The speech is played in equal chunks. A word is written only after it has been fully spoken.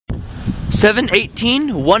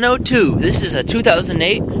718-102. This is a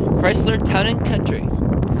 2008 Chrysler Town & Country.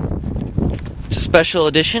 It's a special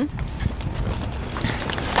edition.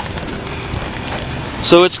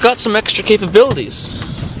 So it's got some extra capabilities.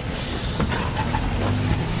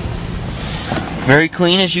 Very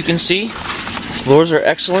clean, as you can see. Floors are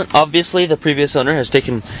excellent. Obviously, the previous owner has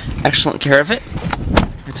taken excellent care of it.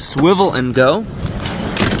 It's swivel and go.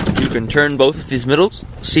 You can turn both of these middle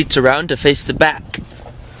seats around to face the back.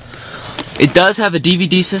 It does have a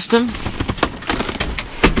DVD system.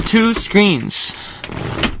 2 screens.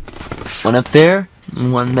 One up there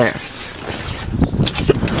and one there.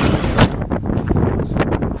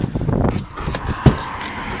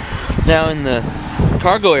 Now in the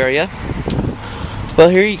cargo area, well,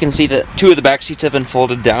 here you can see that 2 of the back seats have been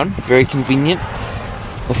folded down. Very convenient.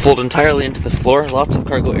 Will fold entirely into the floor. Lots of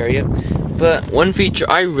cargo area. But one feature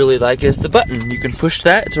I really like is the button. You can push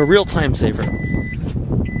that. It's a real time saver.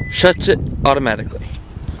 Shuts it automatically.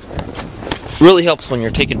 Really helps when you're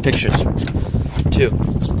taking pictures too.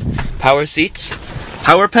 Power seats.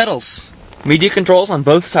 Power pedals. Media controls on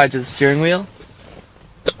both sides of the steering wheel.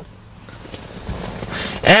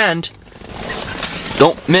 And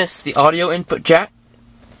don't miss the audio input jack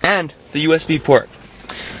and the USB port.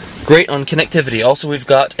 Great on connectivity. Also, we've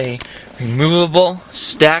got a removable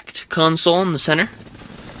stacked console in the center.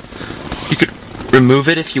 You could remove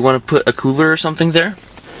it if you want to put a cooler or something there.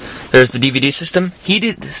 There's the DVD system.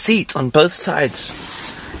 Heated seats on both sides.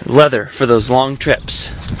 Leather for those long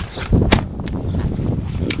trips.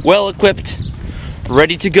 Well equipped,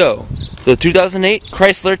 ready to go. The 2008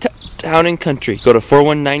 Chrysler Town & Country. Go to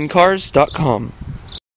 419cars.com.